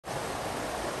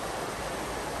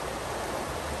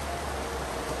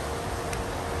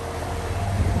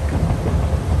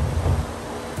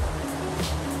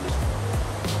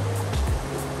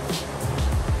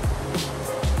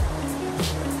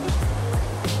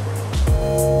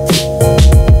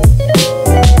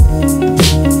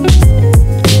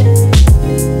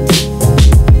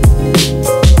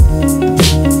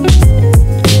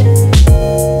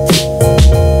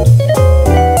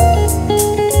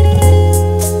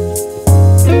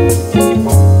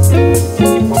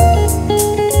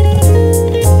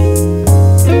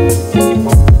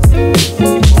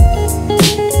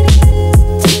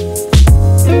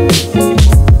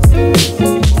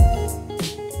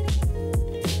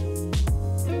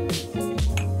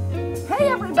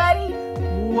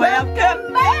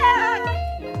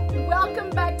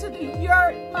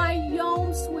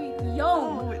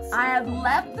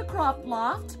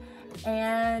loft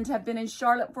and have been in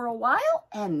Charlotte for a while.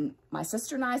 And my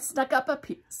sister and I snuck up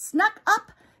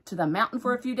to the mountain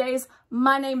for a few days.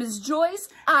 My name is Joyce.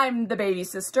 I'm the baby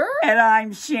sister. And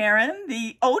I'm Sharon,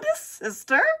 the oldest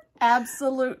sister.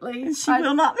 Absolutely. And she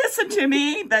will not listen to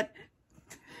me, but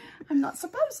I'm not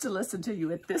supposed to listen to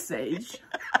you at this age.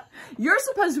 You're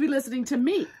supposed to be listening to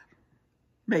me.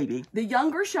 Maybe. The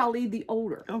younger shall lead the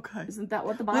older. Okay. Isn't that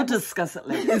what the Bible says? We'll discuss it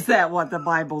later. Is that what the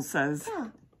Bible says? Yeah.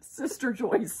 Sister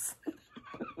Joyce.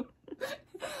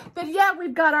 But yeah,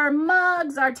 we've got our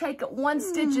mugs, our take it one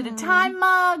stitch at a time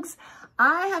mugs.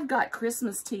 I have got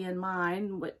Christmas tea in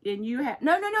mine, and you have,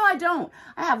 no, I don't.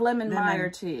 I have lemon Meyer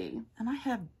tea. And I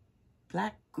have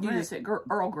black gray. You just said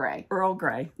Earl Grey. Earl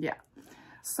Grey. Yeah.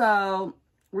 So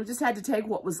we just had to take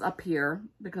what was up here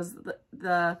because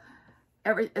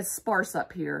it's sparse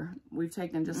up here. We've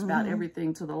taken just about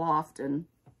everything to the loft, and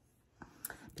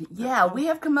yeah, we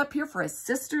have come up here for a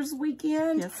sister's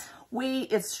weekend. Yes.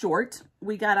 It's short.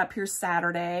 We got up here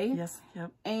Saturday. Yes.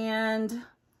 Yep. And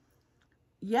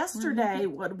yesterday,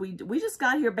 we just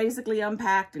got here, basically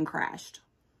unpacked and crashed.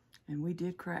 And we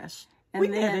did crash. And we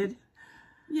then, knitted.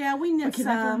 Yeah, we knit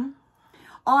some.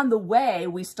 On the way,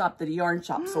 we stopped at a yarn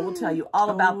shop, so we'll tell you all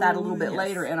about that a little bit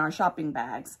later in our shopping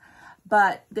bags.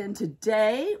 But then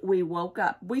today, we woke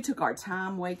up. We took our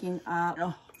time waking up.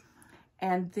 Oh.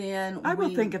 And then I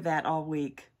will think of that all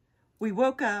week. We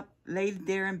woke up, laid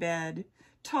there in bed,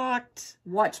 talked.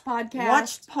 Watched podcast.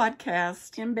 Watched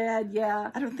podcast. In bed,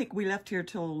 yeah. I don't think we left here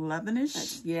till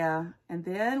 11-ish. Yeah. And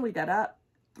then we got up,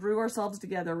 threw ourselves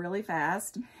together really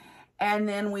fast. And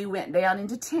then we went down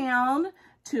into town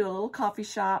to a little coffee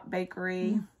shop,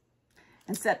 bakery,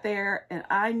 and sat there, and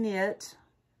I knit.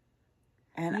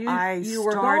 And you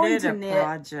were started a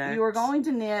project. You were going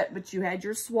to knit, but you had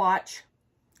your swatch.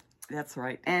 That's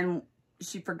right. And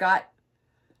she forgot,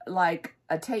 like,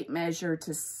 a tape measure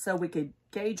so we could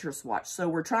gauge her swatch. So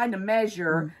we're trying to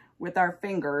measure with our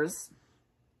fingers.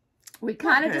 We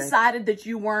kind of decided that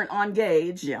you weren't on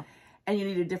gauge. Yeah. And you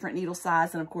needed a different needle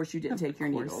size. And, of course, you didn't take your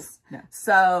needles. No.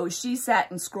 So she sat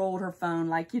and scrolled her phone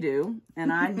like you do. And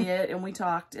I knit, and we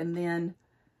talked. And then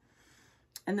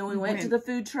we went to the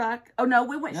food truck. Oh, no,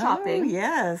 we went shopping. Oh,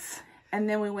 yes. And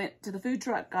then we went to the food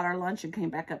truck, got our lunch, and came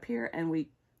back up here. And we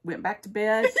went back to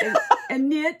bed and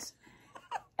knit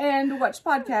and watched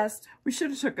podcast. We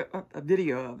should have took a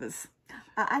video of us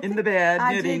in the bed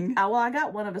knitting. Well, I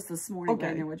got one of us this morning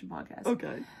down there watching podcast.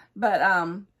 Okay. But,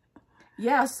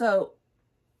 yeah, so.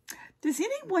 Does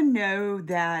anyone know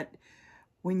that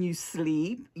when you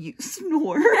sleep, you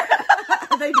snore?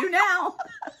 They do now.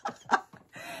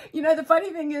 You know, the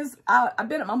funny thing is, I've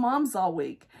been at my mom's all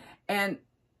week. And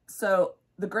so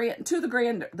the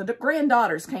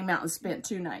granddaughters came out and spent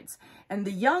 2 nights. And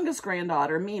the youngest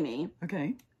granddaughter, Mimi,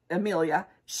 Amelia,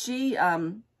 she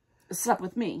slept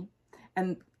with me.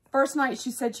 And first night she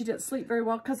said she didn't sleep very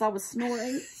well because I was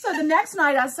snoring. So the next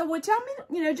night I said, well, tell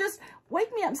me, just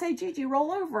wake me up and say, Gigi,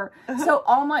 roll over. So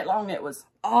all night long it was,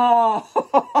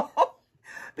 oh.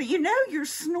 But your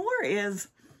snore is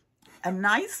a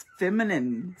nice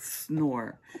feminine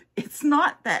snore. It's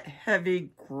not that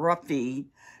heavy, gruffy.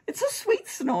 It's a sweet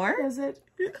snore. Is it?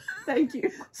 Thank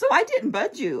you. So I didn't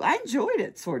budge you. I enjoyed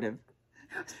it, sort of.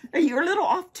 You were a little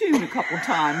off tune a couple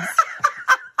times.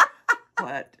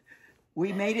 But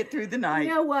we made it through the night.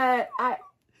 You know what? I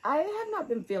have not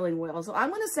been feeling well. So I'm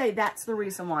going to say that's the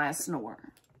reason why I snore.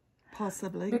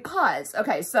 Possibly. Because,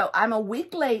 so I'm a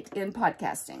week late in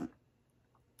podcasting.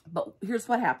 But here's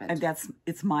what happened. And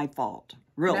it's my fault.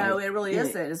 Really? No, it really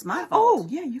isn't. It's my fault. Oh,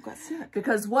 yeah, you got sick.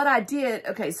 Because what I did,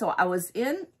 so I was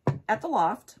at the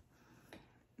loft,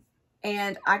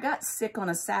 and I got sick on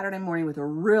a Saturday morning with a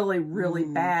really, really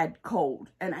bad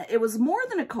cold. And it was more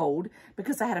than a cold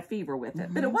because I had a fever with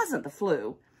it, but it wasn't the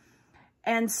flu.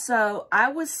 And so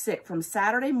I was sick from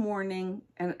Saturday morning,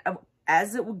 and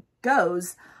as it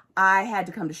goes, I had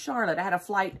to come to Charlotte. I had a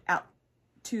flight out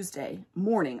Tuesday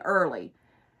morning early.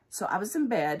 So I was in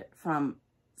bed from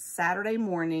Saturday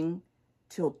morning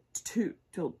till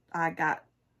I got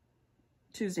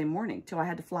Tuesday morning, till I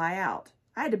had to fly out.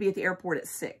 I had to be at the airport at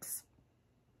 6.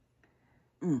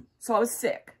 So I was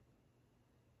sick.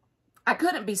 I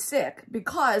couldn't be sick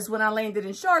because when I landed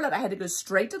in Charlotte, I had to go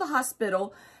straight to the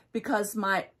hospital because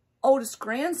my oldest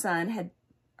grandson had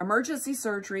emergency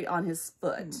surgery on his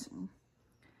foot.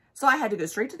 So I had to go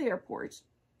straight to the airport.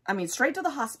 Straight to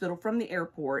the hospital from the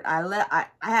airport. I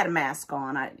had a mask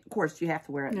on. Of course, you have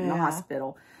to wear it in the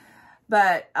hospital.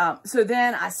 But, so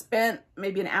then I spent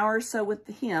maybe an hour or so with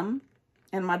him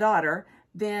and my daughter.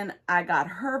 Then I got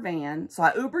her van. So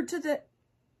I Ubered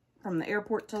from the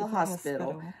airport to the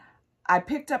hospital. I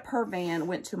picked up her van,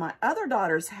 went to my other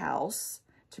daughter's house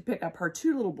to pick up her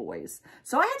 2 little boys.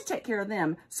 So I had to take care of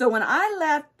them. So when I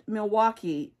left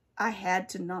Milwaukee, I had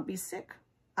to not be sick.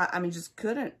 I mean, just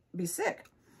couldn't be sick.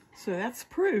 So that's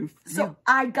proof. So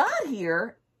I got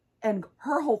here, and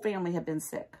her whole family had been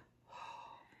sick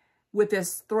with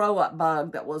this throw-up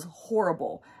bug that was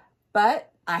horrible.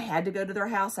 But I had to go to their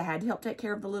house. I had to help take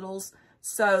care of the littles.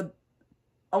 So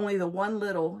only the one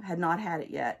little had not had it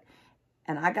yet.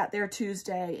 And I got there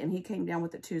Tuesday, and he came down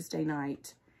with it Tuesday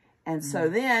night. And so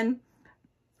then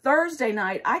Thursday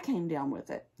night, I came down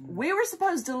with it. We were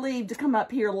supposed to leave to come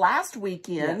up here last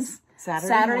weekend. Yes.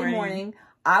 Saturday morning.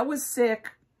 I was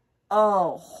sick.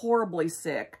 Oh, horribly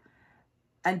sick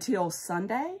until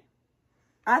Sunday.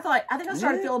 I think I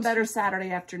started feeling better Saturday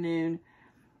afternoon,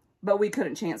 but we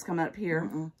couldn't chance coming up here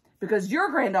because your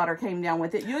granddaughter came down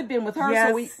with it. You had been with her,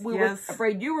 so we were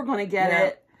afraid you were going to get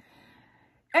it.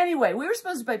 Anyway, we were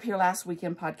supposed to be up here last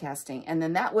weekend podcasting, and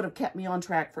then that would have kept me on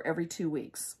track for every 2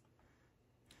 weeks.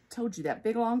 Told you that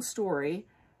big, long story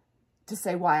to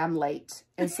say why I'm late.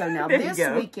 And so now this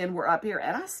weekend we're up here,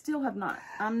 and I still have not,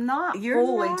 I'm not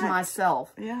fully to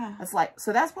myself. Yeah. It's like,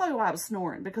 so that's probably why I was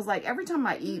snoring, because like every time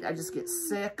I eat, I just get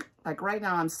sick. Like right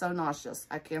now, I'm so nauseous.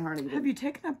 I can't hardly eat. Have you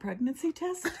taken a pregnancy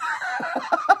test?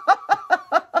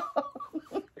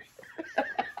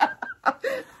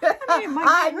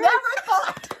 I never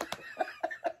thought.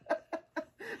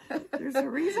 There's a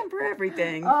reason for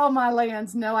everything. Oh, my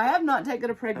lands. No, I have not taken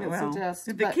a pregnancy test.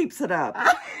 If it keeps it up.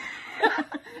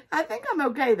 I think I'm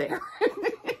okay there.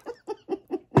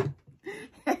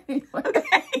 Anyway.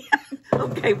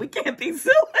 Okay, we can't be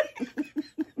silly.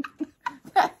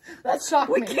 That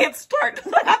shocked me. We can't start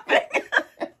laughing.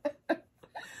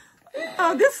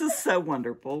 Oh, this is so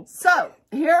wonderful. So,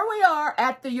 here we are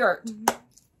at the yurt.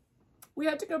 We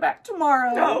have to go back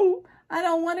tomorrow. No. I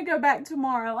don't want to go back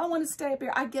tomorrow. I want to stay up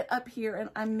here. I get up here and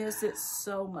I miss it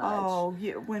so much. Oh,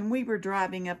 yeah. When we were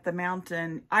driving up the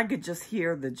mountain, I could just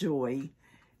hear the joy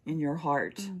in your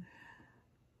heart.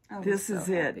 This is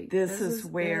it. This is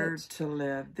where to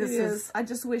live. This is. I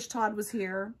just wish Todd was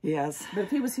here. Yes. But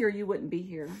if he was here, you wouldn't be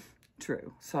here.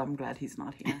 True. So I'm glad he's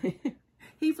not here.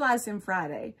 He flies in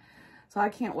Friday. So I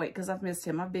can't wait because I've missed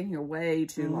him. I've been here way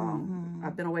too long.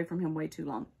 I've been away from him way too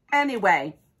long.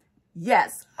 Anyway,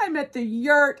 yes, I'm at the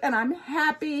yurt and I'm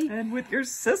happy. And with your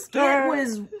sister. It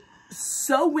was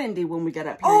so windy when we got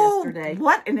up here yesterday.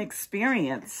 What an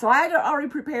experience. So I had already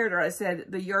prepared her. I said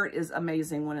the yurt is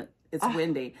amazing when it's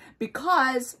windy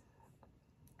because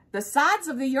the sides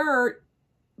of the yurt,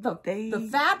 the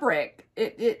fabric,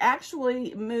 it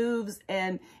actually moves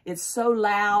and it's so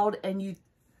loud and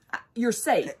you're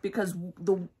safe because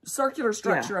the circular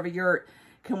structure of a yurt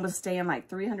can withstand like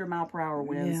 300-mile-per-hour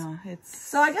winds. Yeah,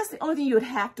 so I guess the only thing you would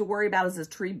have to worry about is this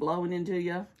tree blowing into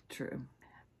you. True.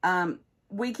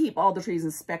 We keep all the trees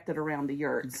inspected around the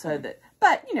yurt so that,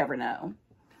 but you never know.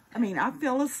 I mean, I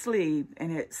fell asleep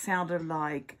and it sounded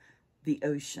like the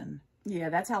ocean. Yeah,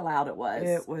 that's how loud it was.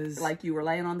 It was like you were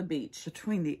laying on the beach.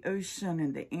 Between the ocean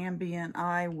and the ambient,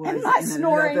 I was and not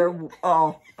snoring.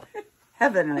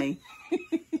 Heavenly.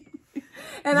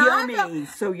 And yummy,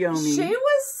 so yummy.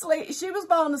 She was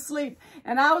falling asleep,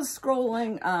 and I was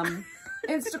scrolling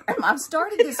Instagram. I've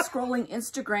started this scrolling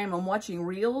Instagram and watching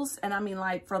reels, and I mean,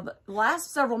 like for the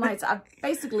last several nights, I've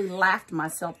basically laughed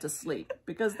myself to sleep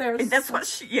because there's. And that's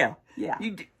what yeah.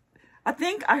 I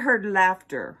think I heard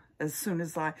laughter as soon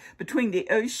as between the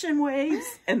ocean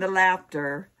waves and the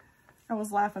laughter. I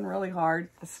was laughing really hard.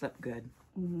 I slept good.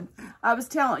 I was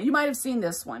telling you might have seen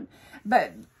this one,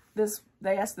 but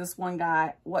they asked this one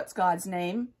guy, "What's God's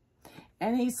name?"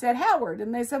 And he said, "Howard."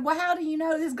 And they said, "Well, how do you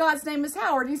know his God's name is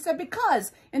Howard?" And he said,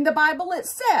 "Because in the Bible it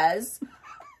says,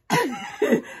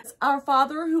 Our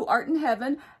Father who art in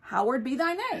heaven, hallowed be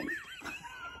thy name."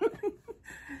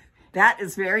 That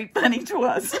is very funny to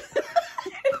us.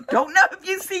 Don't know if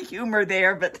you see humor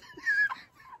there, but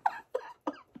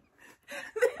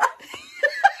the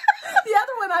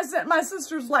other one I sent my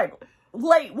sister's like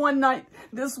late one night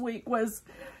this week was,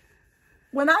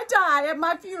 "When I die at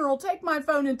my funeral, take my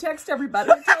phone and text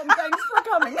everybody and tell them thanks for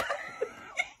coming."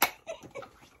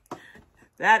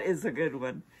 That is a good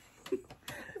one.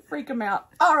 Freak them out.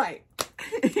 All right.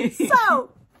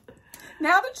 So,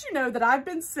 now that you know that I've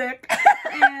been sick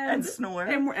and snore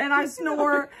and I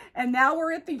snore, and now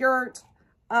we're at the yurt,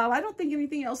 I don't think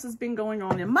anything else has been going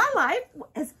on in my life.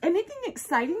 Has anything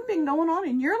exciting been going on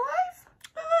in your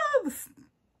life?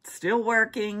 Still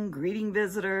working, greeting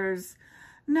visitors.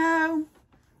 No.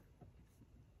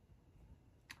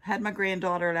 Had my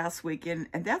granddaughter last weekend,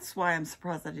 and that's why I'm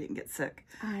surprised I didn't get sick.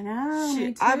 I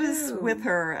know. I was with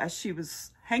her as she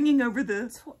was hanging over the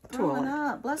throwing toilet.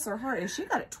 up. Bless her heart. And she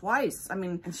got it twice. I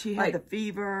mean, And she had the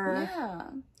fever.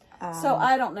 Yeah. So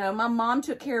I don't know. My mom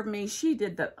took care of me. She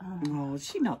did the. Oh,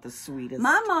 she's not the sweetest.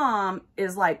 My mom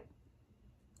is like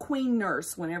queen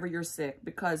nurse whenever you're sick,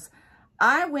 because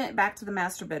I went back to the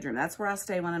master bedroom. That's where I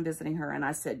stay when I'm visiting her. And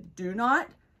I said, do not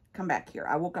come back here.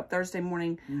 I woke up Thursday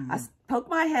morning. I poked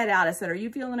my head out. I said, are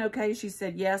you feeling okay? She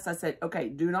said, yes. I said, okay,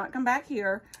 do not come back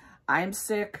here. I am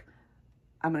sick.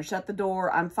 I'm going to shut the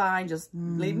door. I'm fine. Just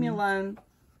leave me alone.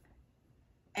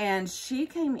 And she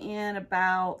came in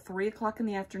about 3 o'clock in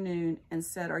the afternoon and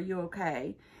said, are you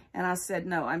okay? And I said,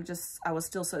 no, I was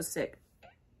still so sick.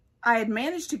 I had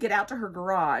managed to get out to her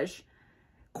garage.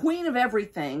 Queen of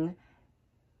everything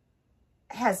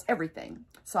has everything.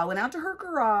 So I went out to her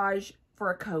garage for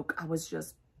a Coke. I was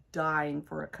just dying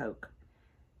for a Coke.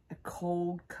 A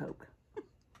cold Coke.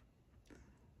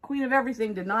 Queen of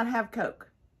everything did not have Coke.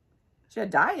 She had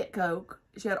Diet Coke.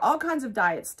 She had all kinds of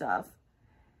diet stuff.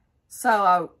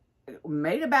 So I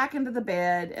made it back into the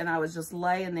bed, and I was just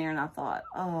laying there, and I thought,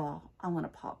 oh, I want a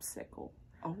popsicle.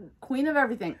 Oh, Queen of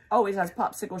everything always has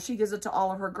popsicle. She gives it to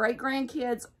all of her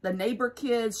great-grandkids, the neighbor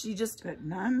kids. She just... But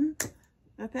none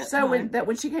at that so time.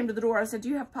 when she came to the door, I said, do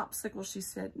you have popsicles? She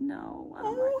said, no.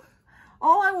 I'm like,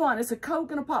 all I want is a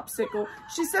Coke and a popsicle.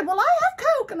 She said, well, I have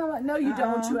Coke. And I'm like, no, you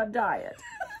don't. You have Diet.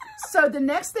 So the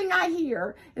next thing I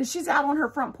hear is she's out on her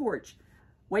front porch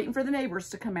waiting for the neighbors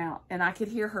to come out. And I could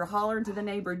hear her hollering to the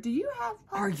neighbor, do you have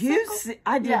popsicle? Are you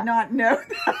I did not know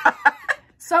that.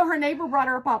 So her neighbor brought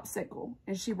her a popsicle,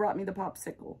 and she brought me the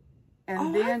popsicle.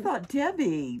 And then, I thought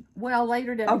Debbie. well,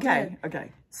 later Debbie did.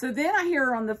 Okay. So then I hear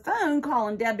her on the phone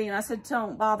calling Debbie, and I said,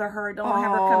 don't bother her. Don't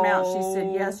have her come out. She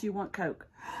said, yes, you want Coke.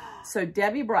 So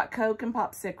Debbie brought Coke and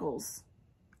popsicles.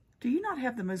 Do you not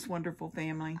have the most wonderful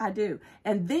family? I do.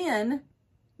 And then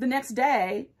the next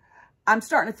day, I'm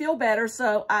starting to feel better,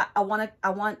 so I want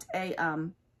a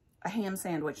ham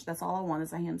sandwich. That's all I want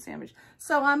is a ham sandwich.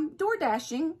 So I'm door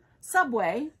dashing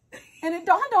Subway, and it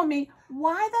dawned on me,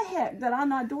 why the heck did I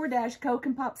not DoorDash Coke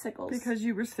and popsicles? Because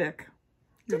you were sick.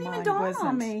 Didn't even dawn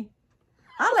on me.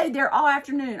 I laid there all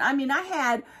afternoon. I mean, I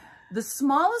had the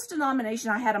smallest denomination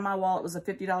I had in my wallet was a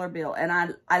 $50 bill,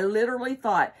 and I literally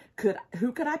thought,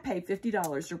 who could I pay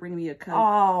 $50 to bring me a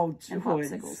Coke and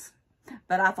popsicles?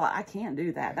 But I thought, I can't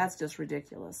do that. That's just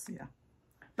ridiculous. Yeah.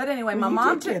 But anyway, my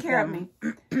mom took care of me.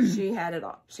 She had it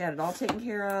all. She had it all taken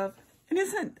care of. And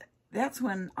that's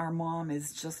when our mom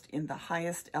is just in the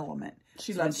highest element.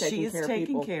 She loves taking care of people. She is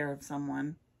taking care of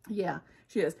someone. Yeah,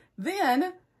 she is.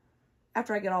 Then,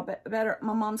 after I get all better,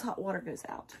 my mom's hot water goes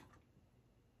out.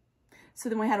 So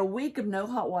then we had a week of no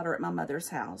hot water at my mother's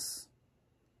house.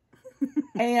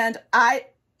 And I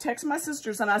texted my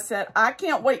sisters and I said, I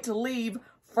can't wait to leave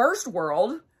first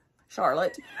world,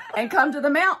 Charlotte, and come to the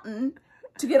mountain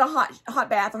to get a hot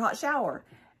bath or hot shower.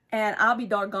 And I'll be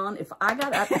doggone if I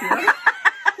got up here.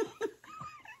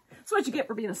 That's what you get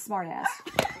for being a smart ass.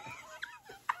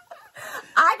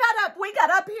 We got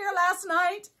up here last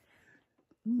night.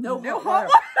 No hot water.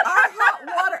 Our hot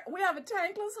water, we have a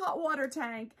tankless hot water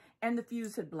tank, and the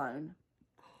fuse had blown.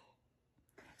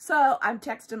 So I'm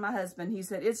texting my husband. He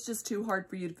said, it's just too hard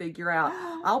for you to figure out.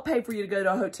 I'll pay for you to go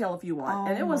to a hotel if you want.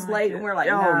 And it was late, and we're like,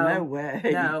 no way.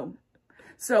 No.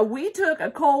 So we took a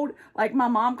cold, like my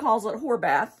mom calls it, whore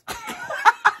bath.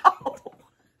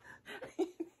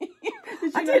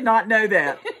 I did not know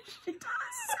that. She does.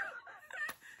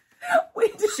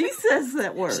 She says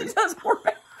that word. She says whore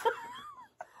bath.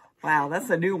 Wow, that's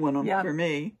a new one for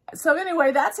me. So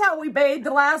anyway, that's how we bathed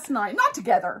the last night. Not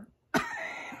together.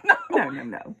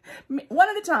 No. One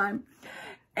at a time.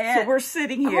 And so we're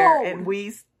sitting here and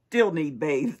we still need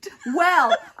bathed.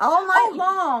 Well, all night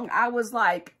long, I was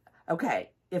like,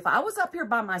 okay, if I was up here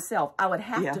by myself, I would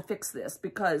have to fix this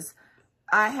because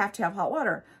I have to have hot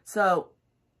water. So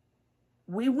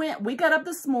we got up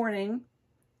this morning,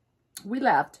 we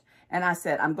left, and I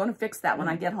said, I'm going to fix that when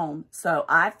I get home. So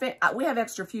we have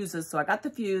extra fuses, so I got the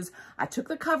fuse. I took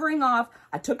the covering off.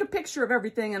 I took a picture of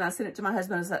everything, and I sent it to my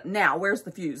husband and said, now, where's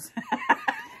the fuse?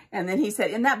 And then he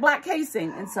said, in that black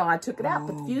casing. And so I took it out,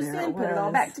 put the fuse in, put it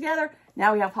all back together.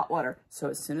 Now we have hot water. So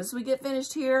as soon as we get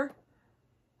finished here,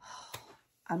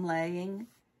 I'm laying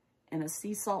in a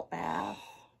sea salt bath.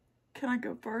 Can I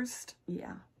go first?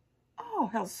 Yeah. Oh,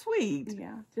 how sweet.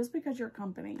 Yeah. Just because you're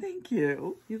company. Thank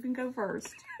you. You can go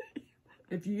first.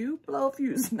 If you blow a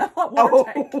fuse in the hot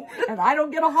water tank and I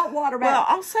don't get a hot water bath. Well,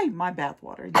 I'll save my bath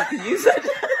water. You can use it.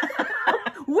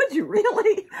 Would you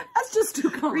really? That's just too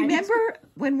kind. Remember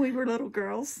when we were little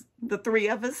girls, the three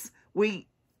of us,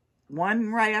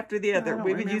 one right after the other,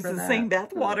 we would use the same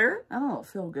bath water. I don't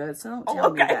feel good, so don't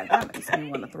tell me that. That makes me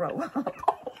want to throw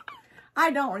up.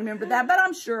 I don't remember that, but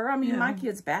I'm sure. I mean, my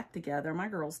kids back together. My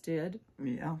girls did.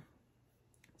 Yeah.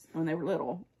 When they were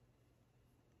little.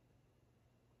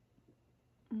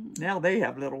 Now they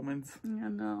have little ones. Yeah,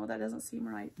 no, that doesn't seem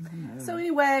right. So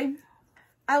anyway,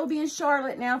 I will be in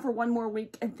Charlotte now for 1 more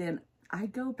week, and then I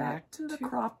go back to the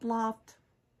cropped loft.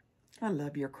 I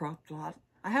love your cropped loft.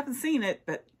 I haven't seen it,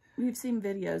 but... We've seen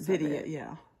videos of it.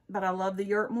 Yeah. But I love the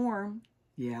yurt more.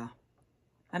 Yeah.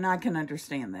 And I can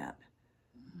understand that.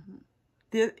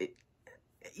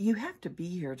 You have to be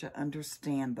here to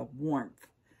understand the warmth,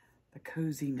 the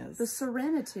coziness. The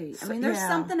serenity. I mean, there's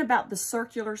something about the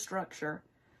circular structure.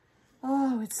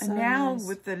 Oh, it's so And now nice.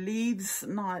 with the leaves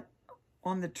not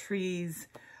on the trees,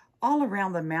 all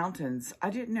around the mountains,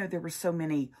 I didn't know there were so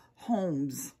many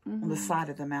homes on the side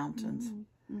of the mountains.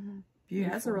 Beautiful. Yeah,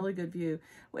 that's a really good view.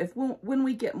 When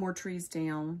we get more trees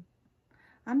down,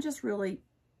 I'm just really,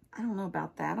 I don't know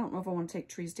about that. I don't know if I want to take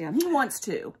trees down. He wants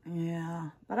to. Yeah.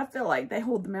 But I feel like they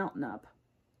hold the mountain up.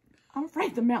 I'm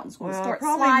afraid the mountain's going to start it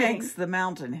probably sliding. makes the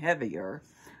mountain heavier.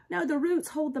 No, the roots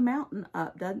hold the mountain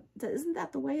up. Isn't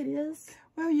that the way it is?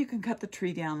 Well, you can cut the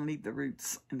tree down and leave the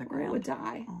roots in the ground. It would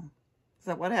die. Oh. Is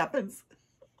that what happens?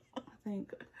 I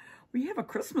think. We have a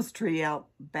Christmas tree out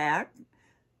back.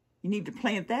 You need to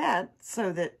plant that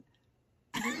so that...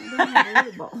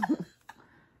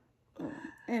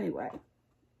 Anyway.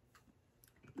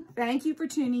 Thank you for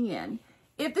tuning in.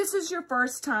 If this is your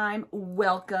first time,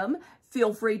 welcome.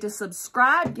 Feel free to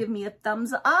subscribe. Give me a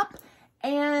thumbs up.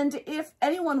 And if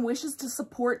anyone wishes to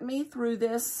support me through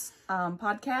this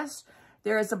podcast,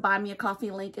 there is a Buy Me a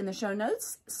Coffee link in the show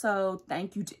notes. So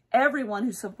thank you to everyone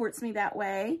who supports me that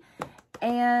way.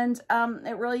 And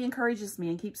it really encourages me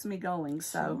and keeps me going.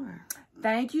 So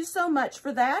thank you so much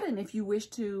for that. And if you wish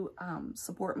to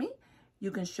support me,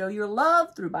 you can show your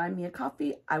love through Buy Me a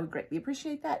Coffee. I would greatly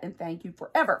appreciate that. And thank you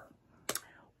forever.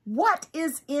 What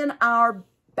is in our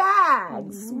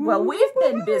bags? Well, we've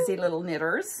been busy little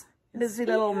knitters. Busy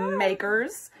little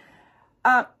makers.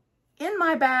 In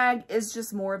my bag is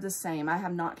just more of the same. I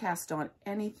have not cast on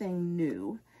anything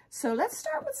new. So let's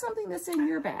start with something that's in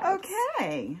your bag.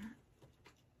 Okay.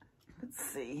 Let's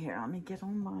see here. Let me get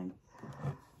on mine.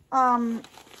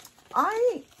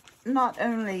 I not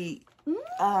only knit,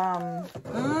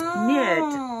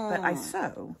 but I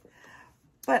sew.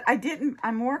 But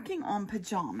I'm working on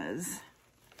pajamas.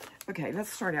 Okay,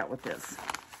 let's start out with this.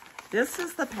 This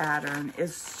is the pattern.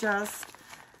 It's just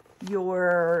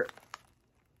your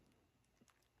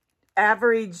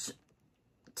average,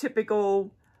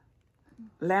 typical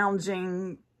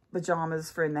lounging pajamas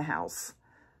for in the house.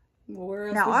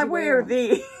 Well, now, I wear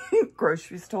the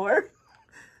grocery store.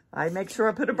 I make sure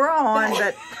I put a bra on,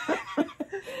 but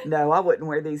no, I wouldn't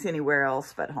wear these anywhere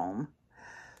else but home.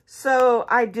 So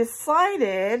I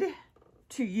decided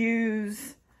to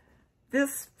use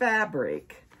this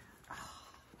fabric.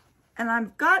 And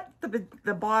I've got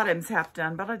the bottoms half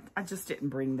done, but I just didn't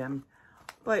bring them.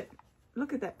 But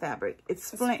look at that fabric.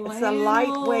 It's a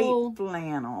lightweight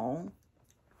flannel.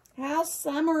 How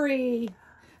summery.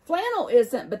 Flannel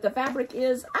isn't, but the fabric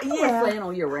is. I can wear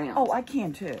flannel year round. Oh, I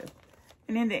can too.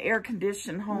 And in the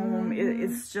air-conditioned home,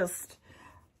 it's just,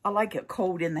 I like it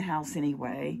cold in the house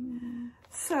anyway.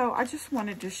 So I just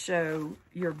wanted to show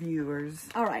your viewers.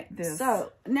 All right. This.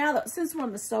 So now that since we're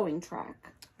on the sewing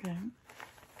track. Okay.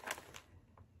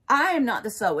 I am not the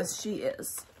sewist, she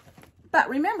is. But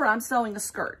remember, I'm sewing a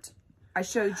skirt. I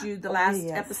showed you the last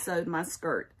episode, my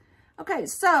skirt. Okay,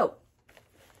 so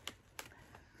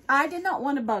I did not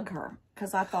want to bug her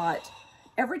because I thought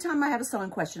every time I have a sewing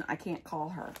question, I can't call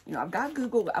her. You know, I've got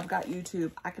Google, I've got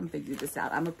YouTube. I can figure this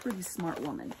out. I'm a pretty smart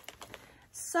woman.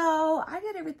 So I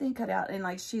get everything cut out. And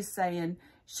like she's saying,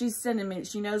 she's sending me,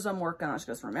 she knows I'm working on it. She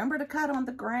goes, remember to cut on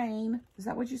the grain. Is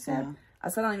that what you said? Yeah. I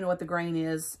said, I don't even know what the grain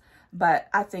is. But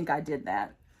I think I did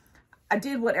that. I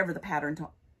did whatever the pattern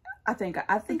told. I think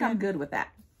I'm good with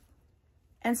that.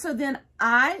 And so then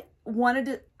I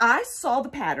saw the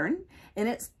pattern, and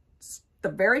it's the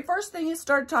very first thing it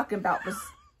started talking about was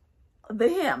the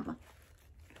hem,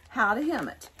 how to hem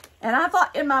it. And I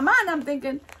thought, in my mind, I'm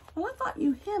thinking, well, I thought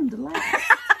you hemmed last.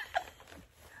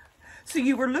 So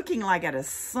you were looking like at a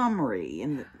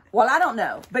summary. Well, I don't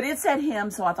know, but it said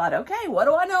hem, so I thought, okay, what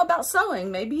do I know about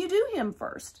sewing? Maybe you do hem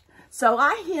first. So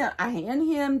I hand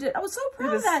hemmed it. I was so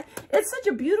proud of that. It's such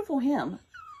a beautiful hem.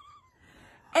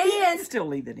 And you can still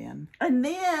leave it in. And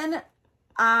then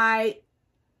I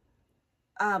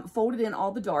folded in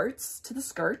all the darts to the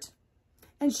skirt.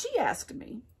 And she asked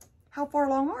me, how far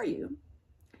along are you?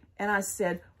 And I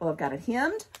said, well, I've got it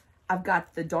hemmed. I've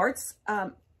got the darts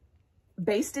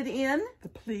basted in. The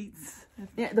pleats.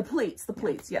 Yeah, the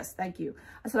pleats, yes, thank you.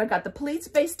 So I got the pleats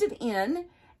basted in,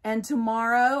 and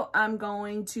tomorrow I'm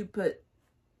going to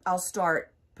I'll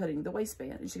start putting the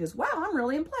waistband. And she goes, wow, I'm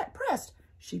really impressed.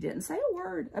 She didn't say a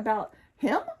word about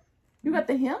hem. You got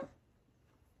the hem?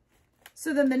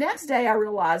 So then the next day I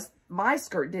realized my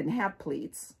skirt didn't have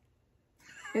pleats.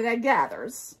 It had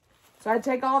gathers. So I had to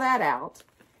take all that out.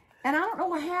 And I don't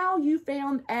know how you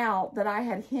found out that I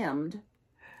had hemmed.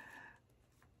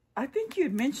 I think you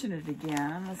had mentioned it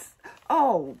again.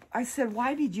 I said,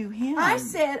 why did you hem? I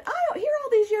said, here all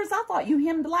these years, I thought you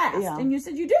hemmed last. Yeah. And you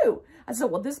said you do. I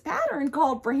said, well, this pattern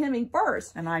called for hemming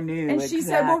first. And I knew And she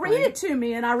said, well, read it to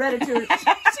me. And I read it to her.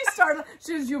 She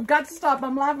says, you've got to stop.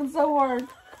 I'm laughing so hard.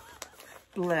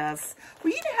 Bless.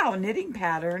 Well, you know how a knitting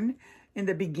pattern, in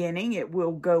the beginning, it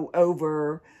will go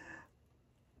over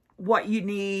what you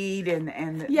need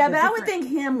and yeah, but I would think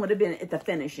hem would have been at the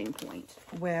finishing point.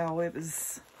 Well, it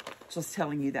was just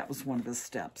telling you that was one of the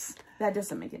steps. That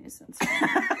doesn't make any sense.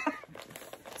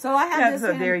 So I have That's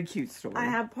a very cute story. I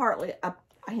have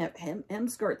I have hem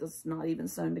skirt that's not even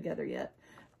sewn together yet.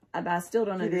 But I still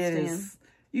don't understand. It is.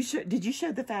 You should. Did you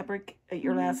show the fabric at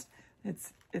your last?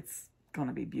 It's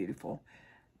gonna be beautiful.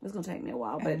 It's gonna take me a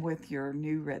while, and but with your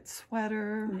new red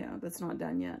sweater. Yeah, that's not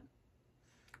done yet.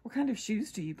 What kind of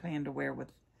shoes do you plan to wear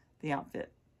with the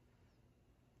outfit?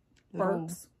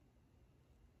 Birks.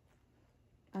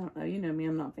 I don't know. You know me.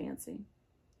 I'm not fancy.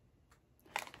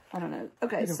 I don't know.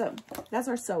 Okay, so that's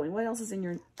our sewing. What else is in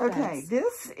your bags? Okay,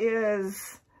 this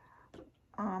is.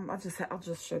 I'll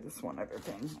just show this one other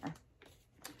thing here.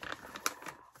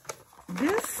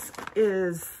 This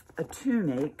is a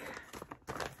tunic.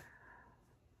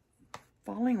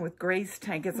 Falling with Grace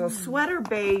Tank. It's a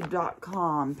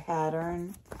Sweaterbabe.com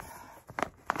pattern.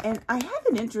 And I have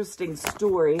an interesting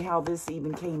story how this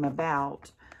even came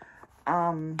about.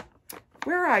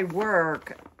 Where I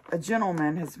work, a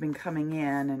gentleman has been coming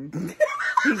in and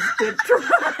he's been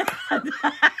trying.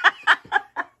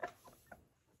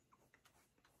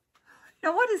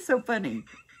 Now, what is so funny?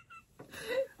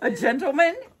 A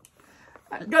gentleman?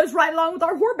 Goes right along with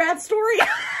our whore bath story.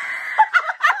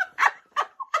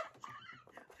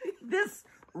 This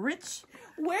rich...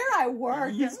 Where I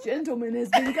work, this gentleman has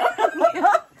been coming.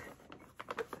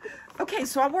 Okay,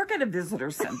 so I work at a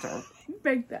visitor center.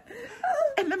 Make that.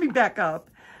 And let me back up.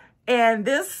 And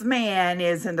this man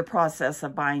is in the process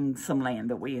of buying some land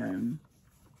that we own.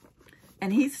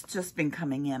 And he's just been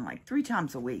coming in like 3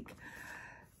 times a week.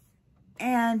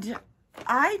 And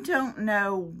I don't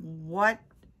know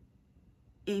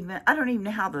I don't even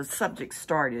know how the subject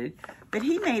started, but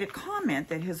he made a comment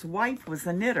that his wife was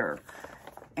a knitter.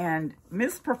 And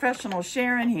Miss Professional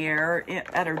Sharon here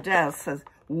at her desk says,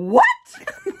 what?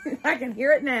 I can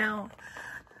hear it now.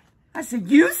 I said,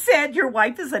 you said your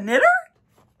wife is a knitter?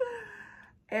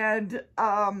 And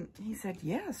he said,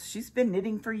 yes, she's been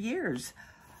knitting for years.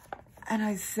 And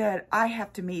I said, I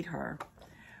have to meet her.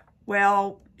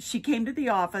 Well, she came to the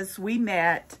office. We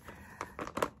met.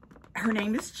 Her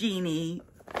name is Jeannie.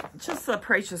 Just a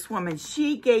precious woman.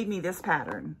 She gave me this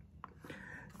pattern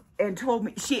and told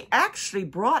me, she actually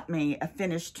brought me a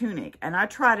finished tunic. And I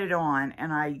tried it on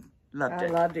and I loved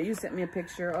it. I loved it. You sent me a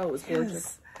picture. Oh, it was gorgeous.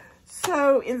 Yes.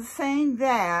 So in saying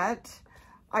that,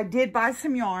 I did buy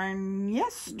some yarn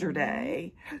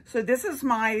yesterday. So this is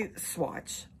my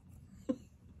swatch. It's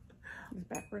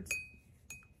backwards.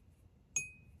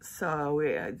 So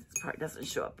it probably doesn't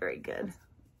show up very good.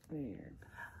 Weird.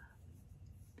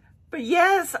 But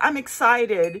yes, I'm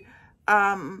excited.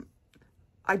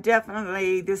 I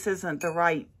definitely, this isn't the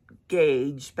right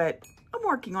gauge, but I'm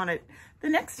working on it. The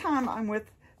next time I'm with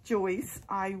Joyce,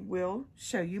 I will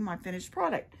show you my finished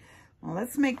product. Well,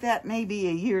 let's make that maybe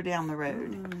a year down the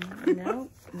road. No,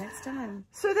 next time.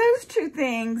 So those 2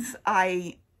 things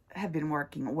I have been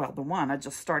working, well, the one I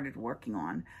just started working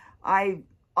on. I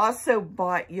also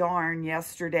bought yarn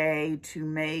yesterday to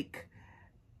make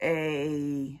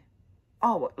a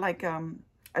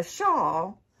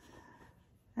shawl.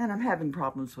 And I'm having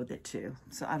problems with it too.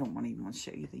 So I don't even want to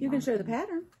show you the yarn. You can show the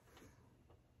pattern.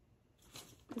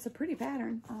 It's a pretty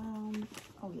pattern.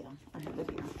 Oh yeah, I have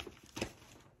it here.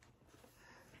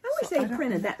 I wish they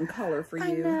printed that in color for you.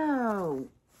 I know.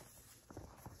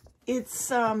 It's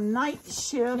night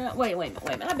shift. No, wait a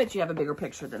minute. I bet you have a bigger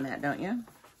picture than that, don't you?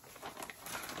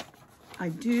 I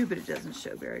do, but it doesn't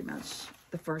show very much.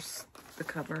 The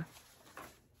cover.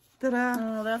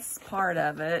 Oh, that's part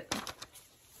of it.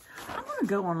 I'm going to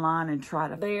go online and try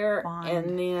to find.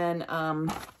 And then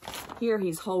here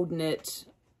he's holding it.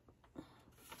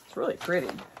 It's really pretty.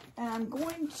 And I'm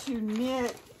going to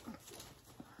knit.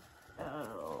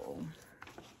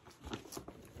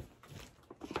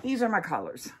 These are my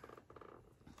colors.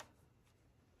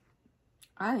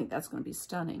 I think that's going to be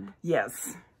stunning.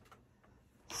 Yes.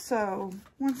 So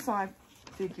once I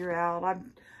figure out,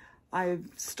 I've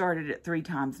started it 3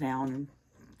 times now and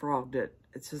frogged it.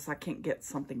 It's just I can't get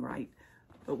something right.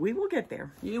 But we will get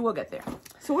there. You will get there.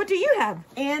 So what do you have?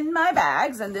 In my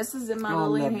bags, and this is in my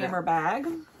Lily and Hammer bag.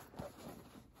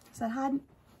 Is that hide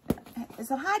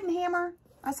and hammer?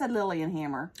 I said Lily and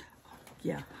Hammer.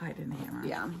 Yeah, hide and hammer.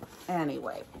 Yeah.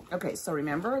 Anyway. Okay, so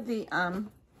remember the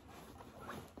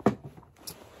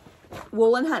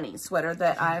wool and honey sweater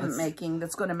that I'm making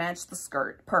that's going to match the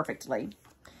skirt perfectly.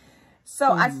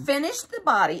 So I finished the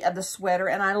body of the sweater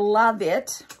and I love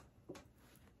it.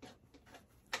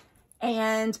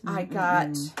 And I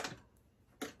got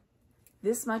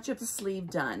this much of the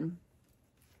sleeve done.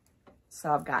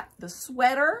 So I've got the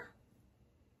sweater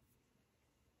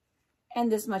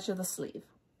and this much of the sleeve.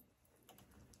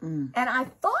 And I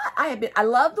thought I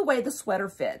love the way the sweater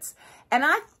fits. And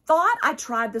I thought I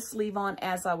tried the sleeve on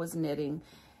as I was knitting.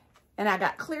 And I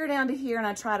got clear down to here and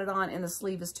I tried it on and the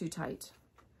sleeve is too tight.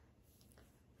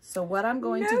 So what I'm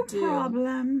going to do,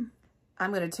 I'm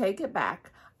going to take it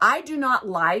back. I do not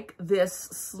like this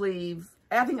sleeve.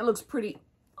 I think it looks pretty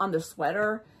on the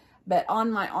sweater, but on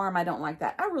my arm, I don't like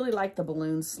that. I really like the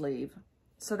balloon sleeve.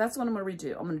 So that's what I'm going to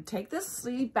redo. I'm going to take this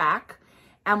sleeve back.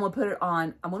 I'm going to put it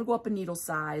on. I'm going to go up a needle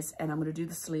size and I'm going to do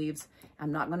the sleeves.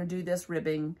 I'm not going to do this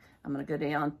ribbing. I'm going to go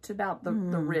down to about the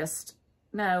wrist.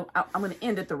 No, I'm going to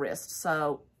end at the wrist.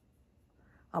 So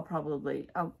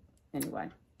anyway.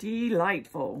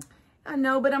 Delightful. I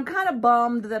know, but I'm kind of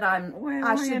bummed that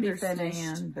I should be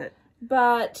finished.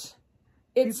 But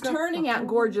it's turning out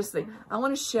gorgeously. I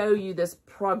want to show you this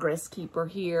progress keeper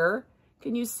here.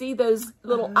 Can you see those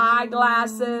little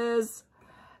eyeglasses?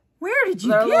 Where did you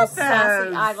They're get little those?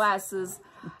 sassy eyeglasses.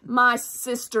 My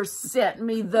sister sent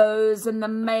me those in the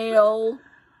mail.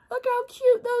 Look how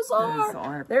cute those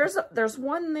are. There's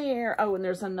one there. Oh, and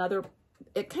there's another.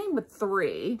 It came with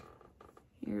 3.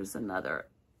 Here's another.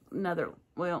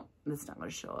 Well, it's not going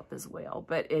to show up as well.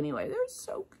 But anyway, they're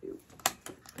so cute.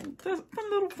 There's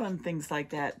little fun things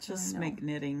like that. Just make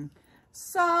knitting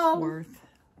worth.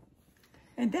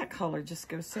 And that color just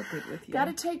goes so good with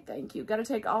you. Thank you. Got to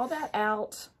take all that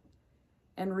out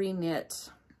and re-knit.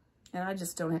 And I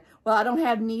just don't have, I don't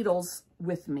have needles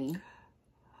with me.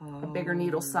 A bigger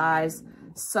needle size.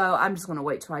 So I'm just going to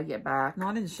wait till I get back.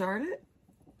 Not in Charlotte?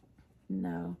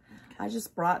 No. I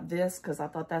just brought this because I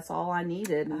thought that's all I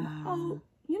needed. And,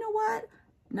 you know what?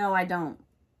 No, I don't.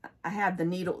 I have the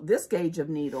needle, this gauge of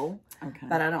needle,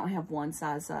 but I don't have one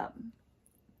size up.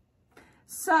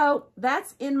 So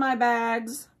that's in my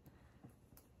bags.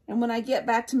 And when I get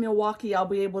back to Milwaukee, I'll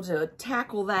be able to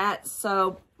tackle that.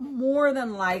 So more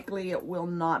than likely it will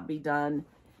not be done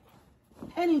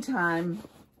anytime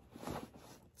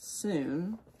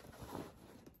soon.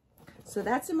 So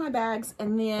that's in my bags.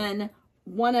 And then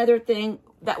one other thing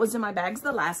that was in my bags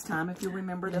the last time, if you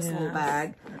remember this little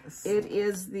bag, it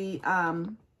is the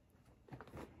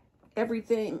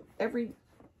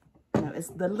it's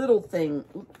the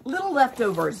Little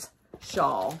Leftovers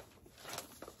shawl.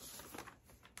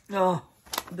 Oh,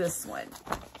 this one.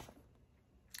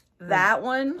 That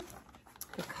one.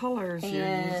 The colors you're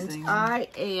using.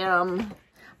 And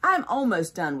I'm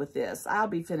almost done with this. I'll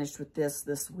be finished with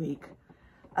this week.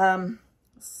 Let's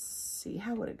see,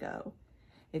 how would it go?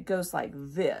 It goes like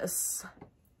this.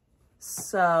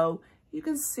 So you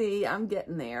can see I'm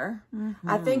getting there.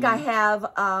 I think I have,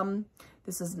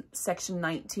 this is section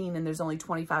 19 and there's only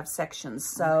 25 sections.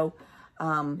 So,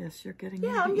 yes, you're getting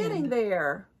there. Yeah, I'm getting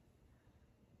there.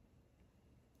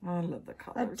 I love the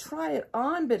colors. I'd try it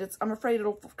on, but I'm afraid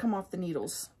it'll come off the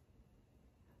needles.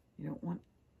 You don't want?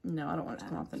 No, I don't want it to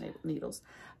come off the needles.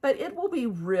 But it will be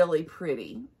really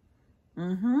pretty.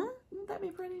 Won't that be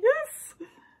pretty? Yes.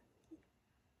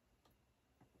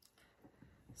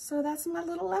 So that's my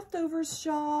Little Leftovers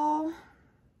shawl.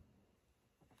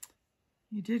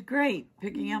 You did great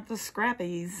picking out the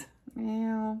scrappies.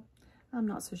 Yeah, I'm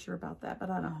not so sure about that, but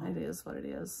I don't know. It is what it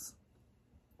is.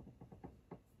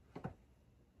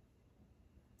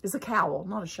 It's a cowl,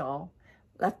 not a shawl.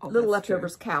 Little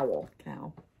Leftovers cowl.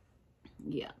 Cowl.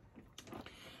 Yeah.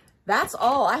 That's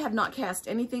all. I have not cast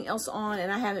anything else on,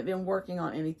 and I haven't been working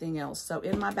on anything else. So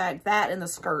in my bag, that and the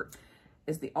skirt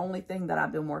is the only thing that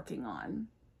I've been working on.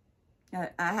 I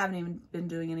haven't even been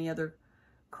doing any other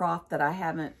craft that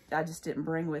I just didn't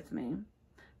bring with me.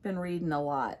 Been reading a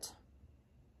lot.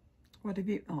 What have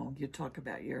you, you talk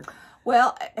about your...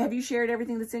 Well, have you shared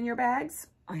everything that's in your bags?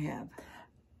 I have.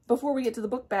 Before we get to the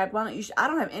book bag, why don't you, I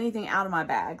don't have anything out of my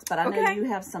bags, but I know you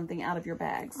have something out of your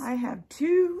bags. I have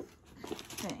 2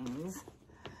 things.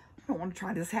 don't want to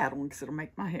try this hat on because it'll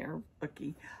make my hair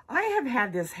looky. I have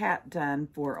had this hat done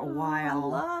for a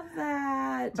while. I love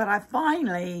that. But I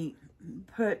finally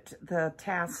put the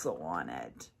tassel on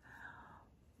it.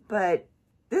 But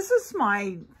this is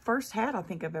my first hat I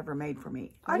think I've ever made for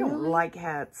me. I don't like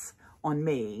hats on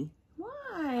me.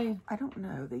 Why? I don't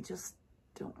know. They just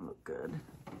don't look good.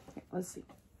 Okay, let's see.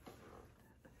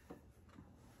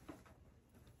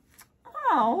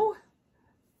 Oh,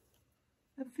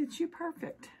 that fits you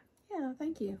perfect. Yeah,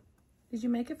 thank you. Did you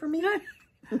make it for me? Oh,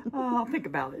 I'll think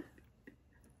about it.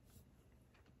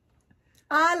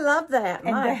 I love that.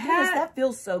 And My the goodness, hat, that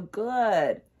feels so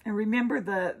good. and remember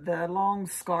the long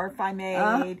scarf I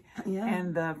made yeah.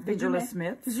 and the fingerless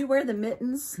mitts? Did you wear the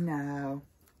mittens? No.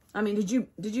 I mean, did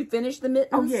you finish the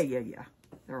mittens? Oh, yeah.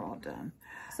 They're all done.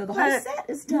 So the whole set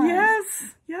is done.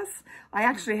 Yes. I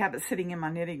actually have it sitting in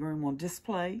my knitting room on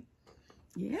display.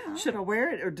 Yeah. Should I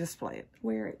wear it or display it?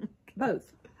 Wear it.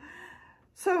 Both.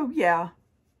 So, yeah.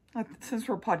 Since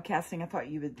we're podcasting, I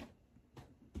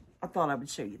thought I would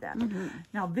show you that. Mm-hmm.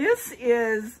 Now, this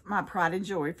is my pride and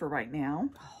joy for right now.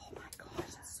 Oh, my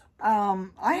gosh. That's so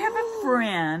I have a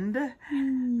friend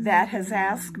that has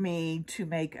asked me to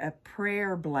make a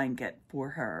prayer blanket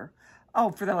for her.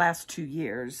 Oh, for the last 2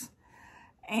 years.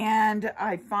 And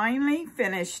I finally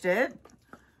finished it.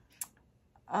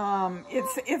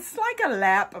 It's like a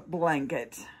lap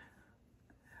blanket.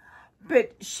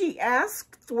 But she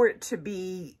asked for it to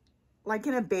be like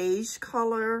in a beige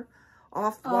color,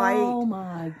 off-white. Oh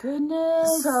my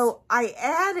goodness. So I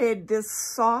added this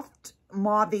soft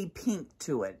mauvey pink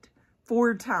to it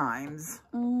 4 times.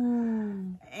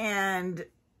 And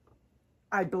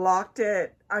I blocked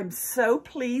it. I'm so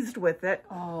pleased with it.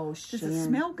 Oh, Does Sharon. it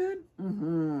smell good?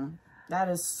 Mm-hmm. That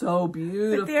is so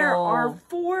beautiful. But there are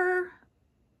four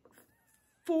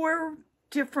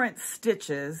different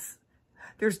stitches.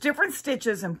 There's different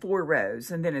stitches in 4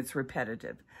 rows, and then it's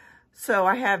repetitive. So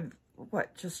I have,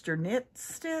 just your knit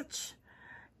stitch,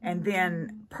 and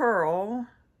then purl,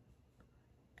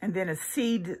 and then a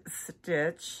seed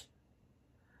stitch.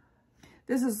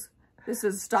 This is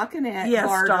stockinette. Yes,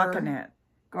 garter, stockinette.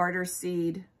 Garter,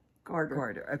 seed, garter.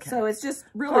 Garter, okay. So it's just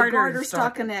really garter,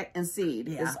 stockinette. stockinette, and seed.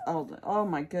 Yeah. Is all oh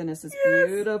my goodness, it's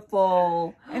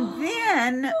beautiful. And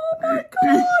then, oh my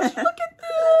gosh, look at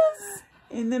this.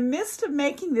 in the midst of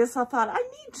making this, I thought I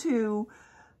need to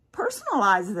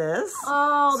personalize this.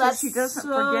 Oh, so that's she doesn't so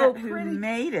forget pretty. who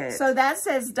made it. So that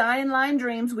says Dying Line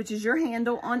Dreams, which is your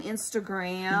handle on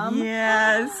Instagram.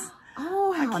 Yes.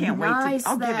 Oh, how I can't nice wait to,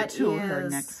 I'll give it to that her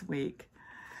is. next week.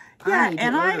 I Yeah, need to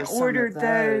and I order some of ordered those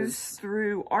those.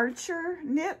 through Archer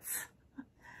Knits.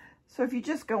 So if you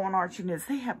just go on Archer Knits,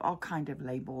 they have all kind of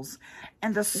labels.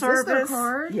 And the service. This their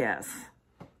card? Yes.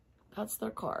 That's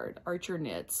their card. Archer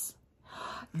Knits.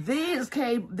 These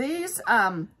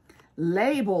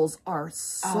labels are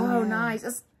so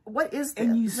nice. What is this?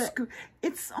 And you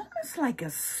it's almost like a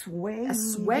suede. A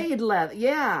suede leather.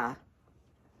 Yeah.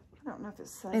 I don't know if it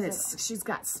says And it. she's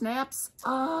got snaps.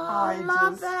 Oh, I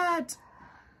love that.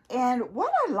 And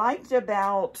what I liked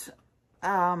about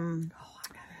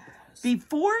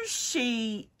before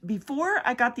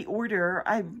I got the order,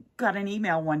 I got an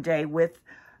email one day with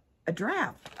a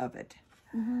draft of it.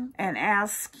 And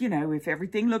ask, if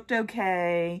everything looked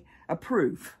okay, a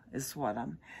proof is what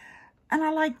and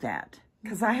I like that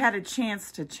because I had a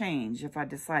chance to change if I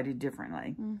decided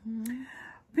differently.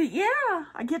 But yeah,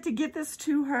 I get to get this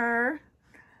to her.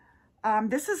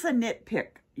 This is a knit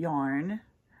pick yarn.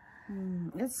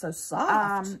 It's so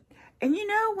soft. And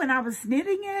when I was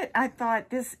knitting it, I thought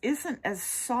this isn't as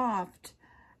soft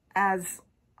as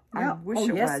I wish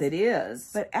it was. Yes, it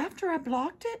is. But after I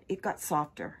blocked it, it got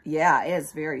softer. Yeah,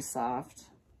 it's very soft.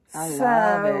 I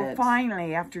love it.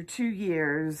 Finally, after 2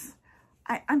 years,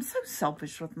 I'm so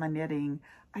selfish with my knitting.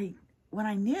 When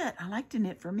I knit, I like to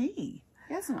knit for me.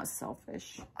 That's not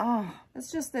selfish. Oh,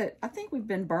 It's just that I think we've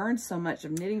been burned so much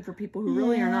of knitting for people who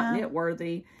really are not knit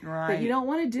worthy. Right. That you don't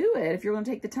want to do it. If you're going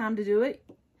to take the time to do it,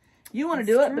 you want to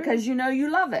do it because you know you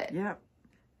love it. Yep.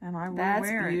 And I will That's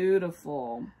wear it.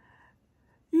 beautiful.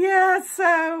 Yeah,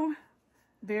 so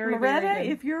Very, Loretta, very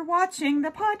good. if you're watching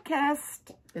the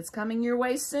podcast, It's coming your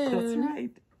way soon. that's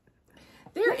right.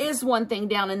 There is one thing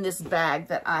down in this bag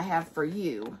that I have for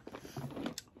you.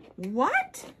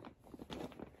 What?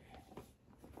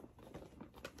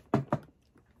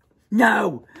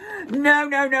 No.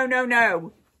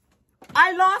 No.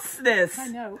 I lost this. I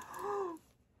know.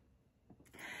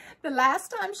 The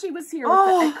last time she was here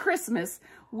at Christmas,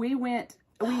 we met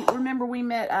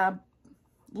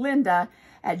Linda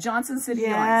at Johnson City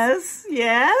Yarns.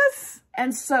 Yes.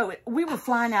 And so we were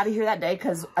flying out of here that day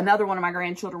because another one of my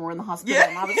grandchildren were in the hospital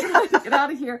and I was trying to get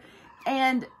out of here.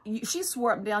 And she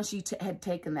swore up and down she had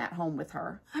taken that home with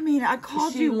her. I mean, I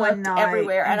called She you one looked night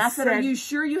everywhere, and I said, "Are you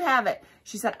sure you have it?"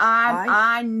 She said,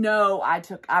 "I know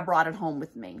I brought it home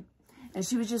with me," and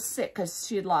she was just sick because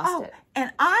she had lost it.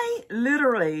 And I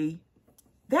literally,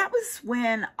 that was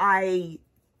when I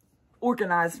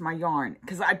organized my yarn,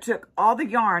 because I took all the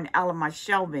yarn out of my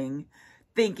shelving,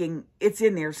 thinking it's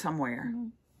in there somewhere.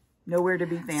 Nowhere to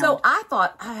be found. So I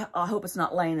thought, I hope it's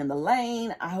not laying in the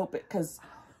lane. I hope it,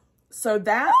 so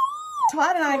that,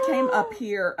 Todd and I came up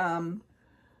here, I'm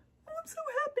so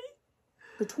happy.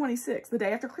 the 26th, the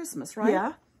day after Christmas, right?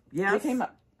 Yeah. Yes. We came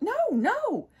up.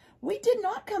 No, we did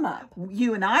not come up.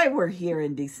 You and I were here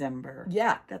in December.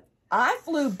 Yeah. I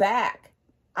flew back.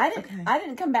 I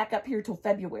didn't come back up here till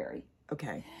February.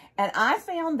 Okay. And I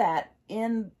found that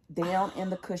down in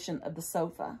the cushion of the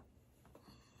sofa.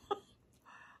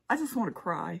 I just want to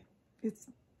cry.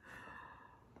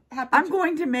 I'm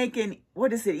going to make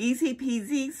what is it, easy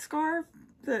peasy scarf?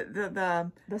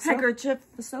 The handkerchief?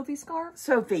 The Sophie scarf?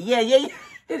 Sophie, yeah.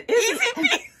 It is,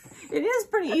 it is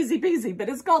pretty easy peasy, but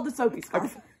it's called the Sophie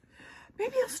scarf. Okay.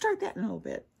 Maybe I'll start that in a little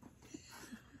bit.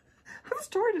 I've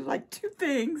started like 2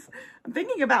 things. I'm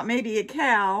thinking about maybe a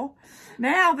cow.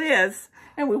 Now this.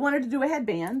 And we wanted to do a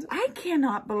headband. I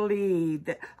cannot believe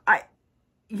that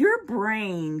your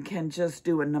brain can just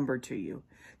do a number to you.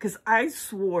 Because I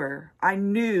swore, I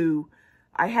knew,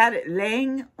 I had it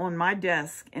laying on my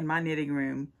desk in my knitting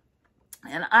room.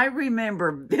 And I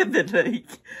remember vividly,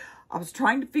 I was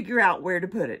trying to figure out where to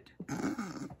put it.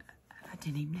 I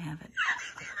didn't even have it.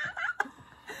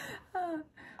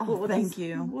 Thank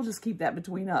you. We'll just keep that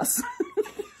between us.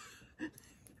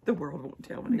 The world won't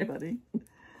tell anybody.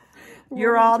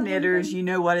 You're all knitters. You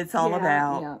know what it's all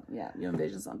about. Yeah. You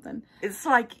envision something. It's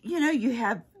like, you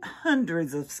have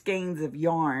hundreds of skeins of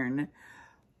yarn,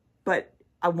 but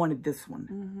I wanted this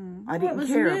one. I didn't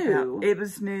care about it. It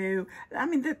was new. I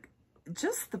mean,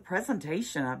 just the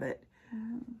presentation of it.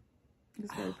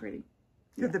 It's very pretty.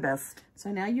 You're the best.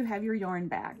 So now you have your yarn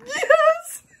back.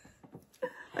 Yes!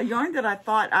 A yarn that I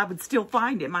thought I would still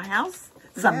find in my house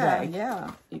someday.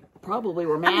 Yeah. You probably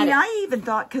were mad. I even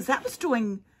thought, because that was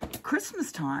during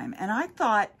Christmas time, and I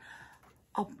thought,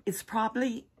 it's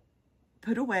probably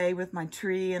put away with my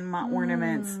tree and my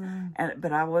ornaments,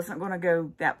 but I wasn't going to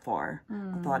go that far.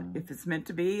 I thought, if it's meant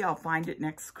to be, I'll find it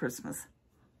next Christmas.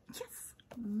 Yes.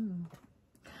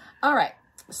 All right,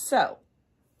 so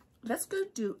let's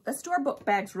do our book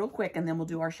bags real quick, and then we'll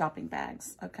do our shopping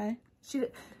bags. Okay? She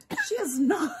is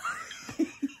not.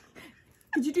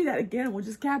 Could you do that again? We'll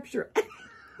just capture it.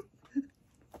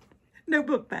 No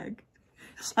book bag.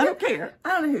 I don't care. I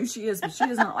don't know who she is, but she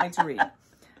does not like to read.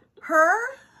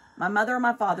 My mother and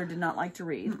my father did not like to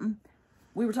read.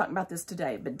 We were talking about this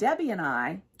today, but Debbie and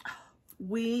I,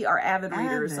 we are avid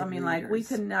readers. I mean, like, we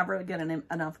could never get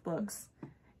enough books.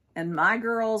 And my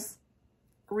girls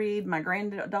read, my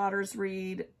granddaughters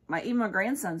read, even my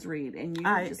grandsons read, and you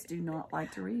just do not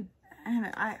like to read.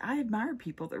 And I admire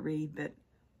people that read, but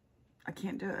I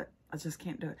can't do it. I just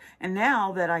can't do it. And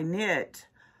now that I knit,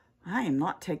 I am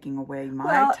not taking away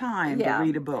my time to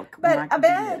read a book. But I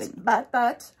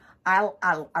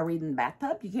read in the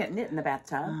bathtub. You can't knit in the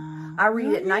bathtub. I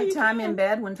read at nighttime in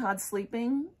bed when Todd's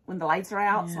sleeping, when the lights are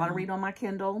out. So I read on my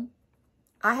Kindle.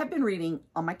 I have been reading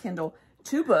on my Kindle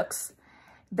 2 books.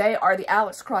 They are the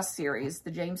Alex Cross series. The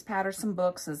James Patterson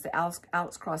books is the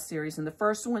Alex Cross series. And the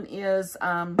first one is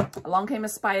Along Came a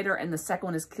Spider, and the second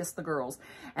one is Kiss the Girls.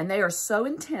 And they are so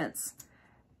intense,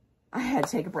 I had to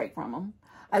take a break from them.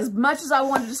 As much as I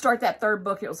wanted to start that 3rd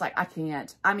book, it was like, I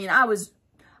can't. I mean, I was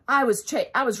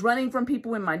running from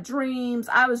people in my dreams.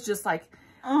 I was just like,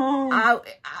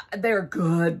 they're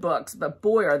good books, but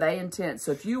boy, are they intense.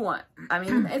 So if you want, I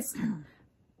mean,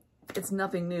 it's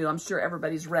nothing new. I'm sure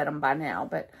everybody's read them by now,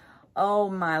 but oh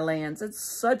my lands, it's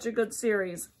such a good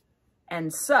series.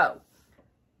 And so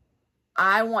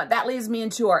that leads me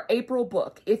into our April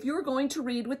book. If you're going to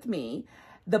read with me,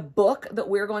 the book that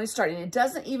we're going to start, and it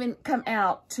doesn't even come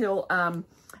out till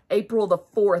April the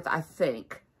 4th, I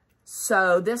think.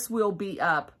 So this will be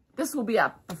up. It's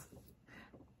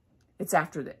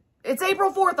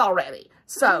April 4th already.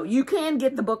 So you can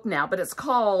get the book now, but it's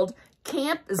called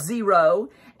Camp Zero,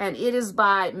 and it is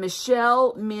by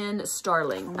Michelle Min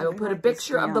Starling. I will put a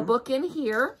picture of the book in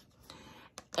here.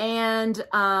 And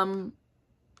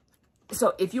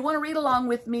so if you want to read along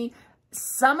with me,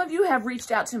 some of you have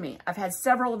reached out to me. I've had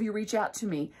several of you reach out to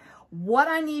me. What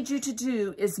I need you to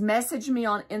do is message me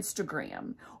on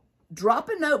Instagram. Drop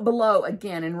a note below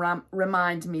again and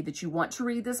remind me that you want to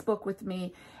read this book with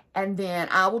me. And then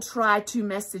I will try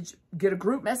to get a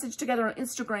group message together on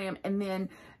Instagram. And then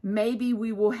maybe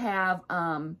we will have,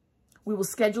 we will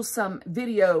schedule some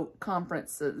video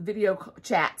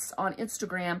chats on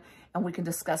Instagram, and we can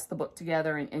discuss the book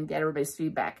together and get everybody's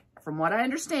feedback. From what I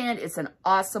understand, it's an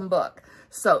awesome book.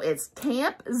 So it's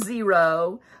Camp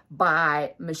Zero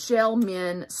by Michelle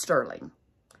Min Sterling.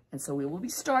 And so we will be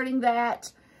starting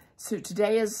that. So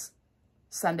today is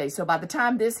Sunday. So by the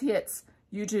time this hits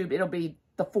YouTube, it'll be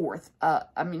the 4th.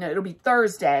 It'll be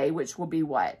Thursday, which will be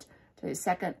what? Today's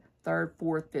 2nd, 3rd,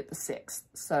 4th, 5th, the 6th.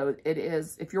 So it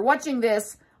is, if you're watching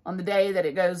this on the day that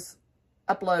it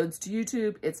uploads to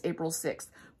YouTube, it's April 6th.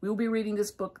 We will be reading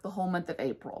this book the whole month of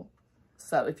April.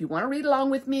 So if you want to read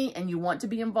along with me and you want to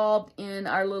be involved in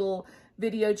our little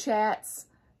video chats,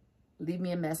 leave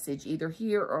me a message either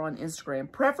here or on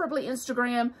Instagram. Preferably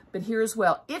Instagram, but here as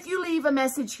well. If you leave a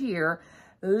message here,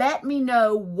 let me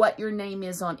know what your name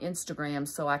is on Instagram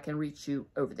so I can reach you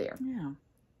over there. Yeah.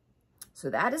 So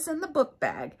that is in the book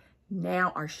bag.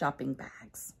 Now our shopping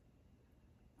bags.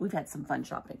 We've had some fun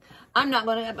shopping. I'm not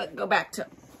going to go back to...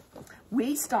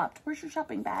 We stopped. Where's your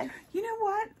shopping bag? You know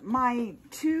what? My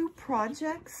 2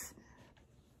 projects,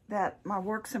 my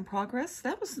works in progress,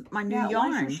 that was my new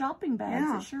yarn. Was your shopping bags.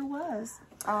 Yeah. It sure was.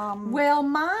 Well,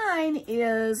 mine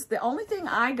is, the only thing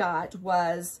I got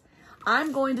was,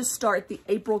 I'm going to start the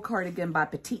April cardigan by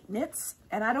Petite Knits.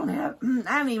 And I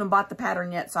haven't even bought the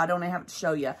pattern yet, so I don't have to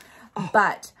show you. Oh.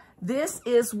 But this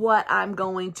is what I'm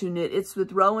going to knit. It's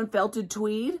with Rowan Felted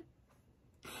Tweed.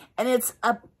 And it's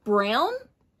a brown.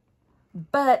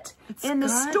 But in the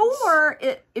store,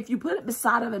 if you put it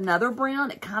beside of another brown,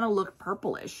 it kind of looked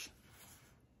purplish.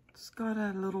 It's got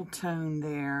a little tone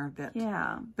there.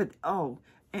 Yeah. But, oh.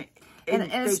 And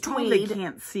it's totally tweed.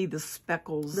 Can't see the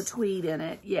speckles. The tweed in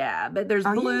it, yeah. But there's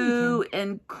blue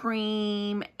and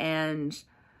cream, and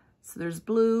so there's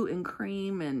blue and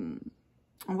cream and...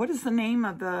 What is the name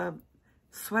of the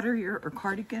sweater or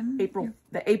cardigan?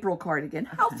 The April cardigan.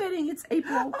 How fitting, it's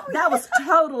April. Oh, that was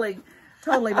totally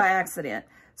by accident.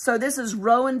 So this is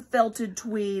Rowan Felted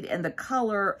Tweed, and the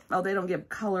color, they don't give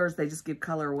colors, they just give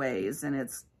colorways, and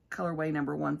it's colorway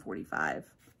number 145.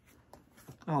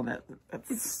 Oh,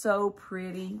 that's... It's so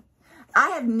pretty. I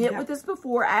have knit with this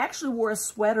before. I actually wore a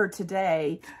sweater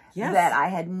today that I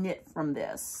had knit from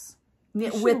this.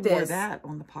 Knit with this. You wore that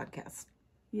on the podcast.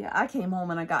 Yeah, I came home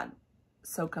and I got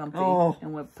so comfy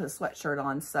and would put a sweatshirt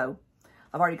on, so...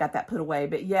 I've already got that put away,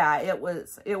 but yeah, it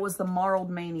was the Marled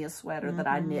Mania sweater that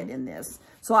I knit in this.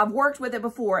 So I've worked with it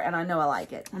before, and I know I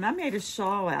like it. And I made a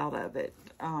shawl out of it.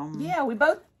 Yeah, we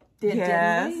both did,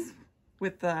 didn't we?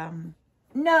 With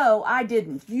No, I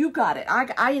didn't. You got it.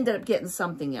 I ended up getting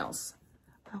something else.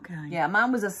 Okay. Yeah,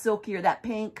 mine was a silkier, that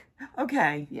pink.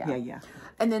 Okay. Yeah.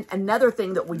 And then another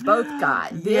thing that we both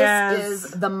got. This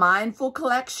is the Mindful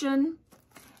Collection,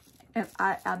 and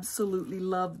I absolutely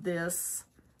love this.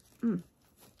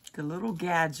 The little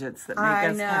gadgets that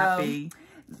make us happy.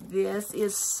 This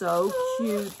is so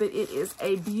cute, but it is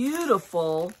a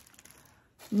beautiful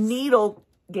needle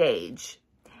gauge.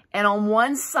 And on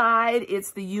one side,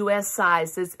 it's the US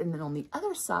sizes, and then on the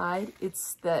other side,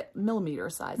 it's the millimeter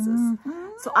sizes.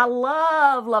 So I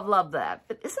love that.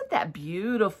 But isn't that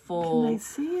beautiful? Can I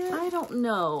see it? I don't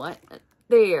know.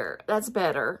 There, that's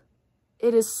better.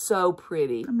 It is so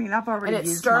pretty. I mean, I've already used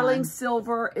And it's sterling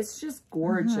silver. It's just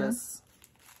gorgeous.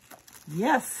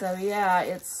 Yes. So, yeah,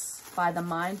 it's by the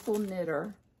Mindful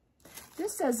Knitter.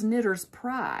 This says Knitter's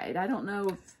Pride. I don't know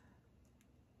if...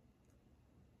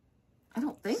 I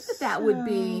don't think that would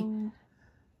be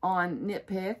on Knit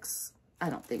Picks. I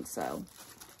don't think so.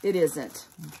 It isn't.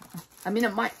 I mean,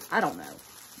 it might... I don't know.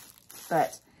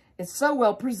 But it's so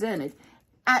well presented.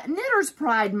 Knitter's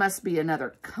Pride must be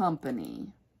another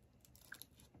company.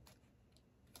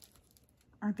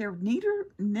 Aren't there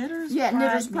Knitter's Yeah, Pride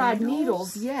Knitter's Pride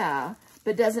needles? needles, yeah.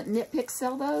 But doesn't Knit Pick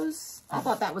sell those? I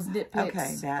thought that was Knit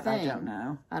Pick's I don't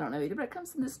know. I don't know either, but it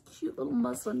comes in this cute little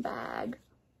muslin bag.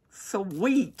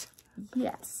 Sweet.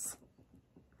 Yes.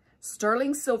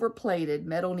 Sterling silver plated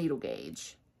metal needle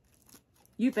gauge.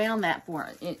 You found that for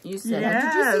it. You said,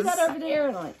 did you see that over there?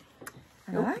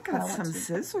 And I got some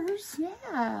scissors.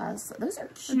 Yes. Those are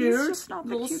cute. Just not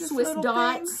the little cutest Swiss little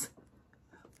dots. things.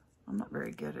 I'm not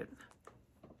very good at...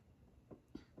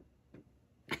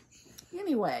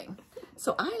 Anyway,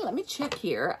 so let me check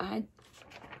here.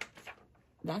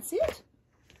 That's it.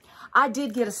 I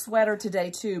did get a sweater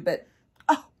today too, but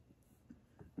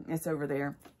it's over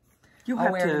there.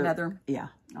 I'll wear it another. Yeah,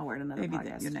 I'll wear it another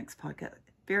podcast. Your next podcast.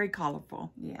 Very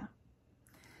colorful. Yeah.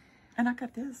 And I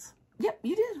got this. Yep,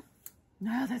 you did.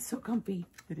 No, that's so comfy.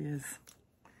 It is.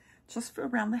 Just for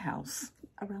around the house.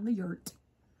 Around the yurt.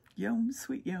 Yum,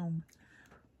 sweet yum.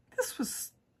 This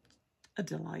was a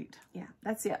delight. Yeah,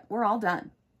 that's it. We're all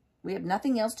done. We have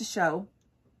nothing else to show.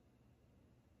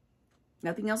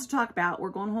 Nothing else to talk about. We're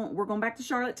going home. We're going back to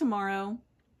Charlotte tomorrow.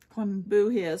 Boo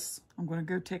hiss. I'm going to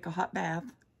go take a hot bath.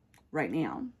 Right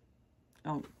now.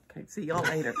 Oh, okay. See y'all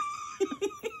later.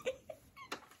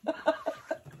 All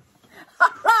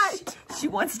right. She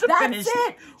wants to finish.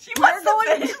 It. She wants to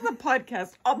finish the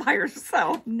podcast all by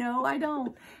herself. No, I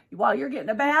don't. While you're getting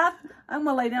a bath, I'm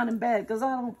gonna lay down in bed because I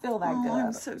don't feel that good.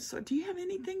 I'm so sorry. Do you have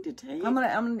anything to take? I'm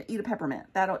gonna eat a peppermint.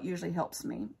 That usually helps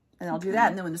me, and I'll do that.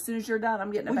 And then as soon as you're done,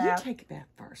 I'm getting a bath. You take a bath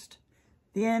first,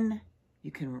 then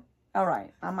you can. All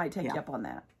right, I might take you up on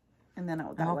that, and then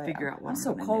I'll figure out what I'm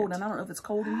so cold, and I don't know if it's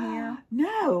cold in here.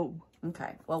 No.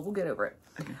 Okay. Well, we'll get over it.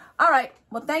 Okay. All right.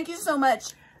 Well, thank you so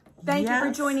much. Thank you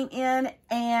for joining in,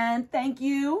 and thank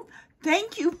you.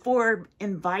 Thank you for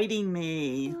inviting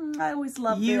me. I always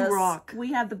love this. You rock.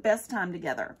 We have the best time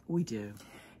together. We do.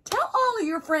 Tell all of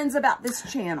your friends about this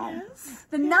channel. Yes.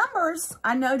 The numbers,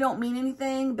 I know, don't mean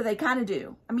anything, but they kind of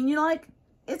do. I mean, you know, like,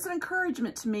 it's an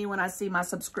encouragement to me when I see my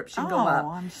subscription go up.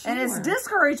 I'm sure. And it's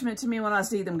discouragement to me when I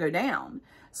see them go down.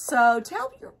 So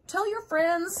tell your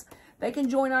friends. They can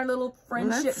join our little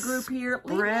friendship group here.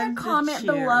 Leave me a comment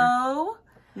below.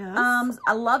 Yes.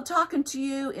 I love talking to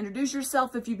you. Introduce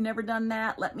yourself if you've never done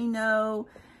that. Let me know.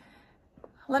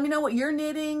 Let me know what you're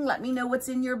knitting. Let me know what's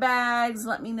in your bags.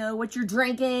 Let me know what you're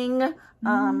drinking.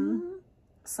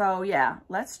 So yeah,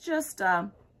 let's just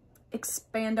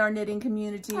expand our knitting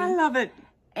community. I love it.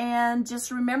 And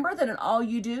just remember that in all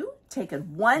you do, take it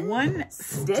one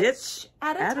stitch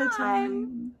at a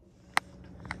time.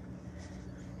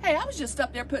 Hey, I was just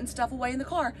up there putting stuff away in the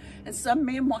car, and some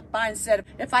man walked by and said,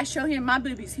 if I show him my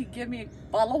boobies, he'd give me a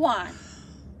bottle of wine.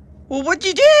 Well, what'd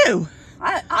you do?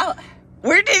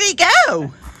 Where did he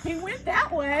go? He went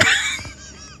that way.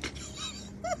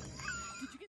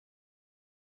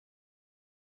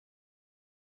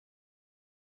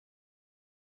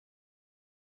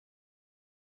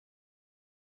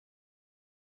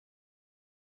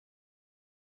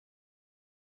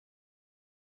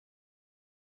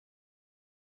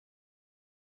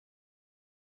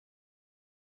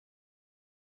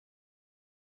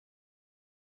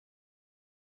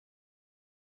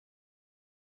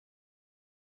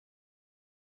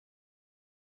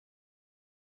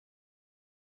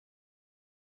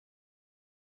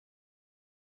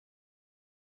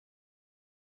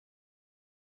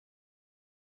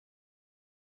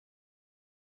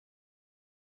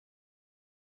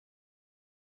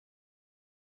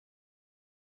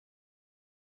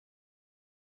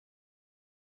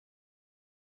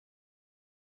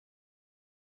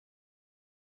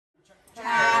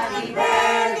 Happy birthday.